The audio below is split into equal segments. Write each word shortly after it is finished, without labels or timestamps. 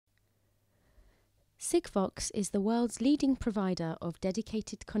Sigfox is the world's leading provider of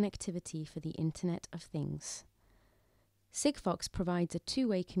dedicated connectivity for the Internet of Things. Sigfox provides a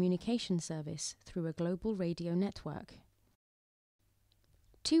two-way communication service through a global radio network.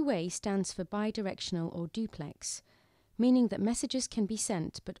 Two-way stands for bidirectional or duplex, meaning that messages can be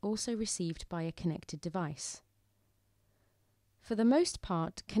sent but also received by a connected device. For the most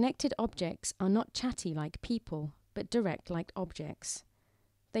part, connected objects are not chatty like people, but direct like objects.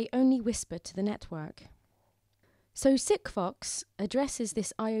 They only whisper to the network. So Sigfox addresses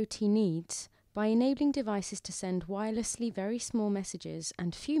this IoT needs by enabling devices to send wirelessly very small messages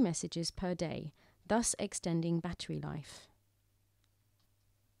and few messages per day, thus extending battery life.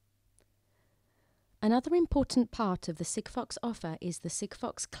 Another important part of the Sigfox offer is the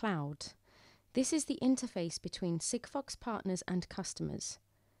Sigfox Cloud. This is the interface between Sigfox partners and customers.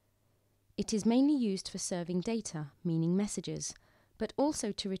 It is mainly used for serving data, meaning messages, but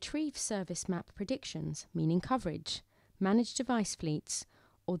also to retrieve service map predictions, meaning coverage, manage device fleets,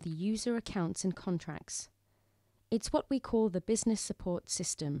 or the user accounts and contracts. It's what we call the Business Support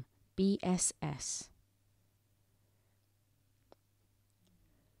System, BSS.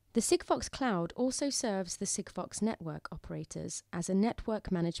 The Sigfox Cloud also serves the Sigfox network operators as a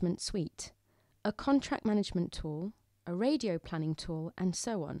network management suite, a contract management tool, a radio planning tool, and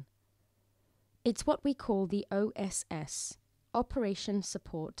so on. It's what we call the OSS, Operation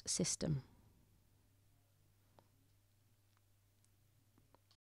Support System.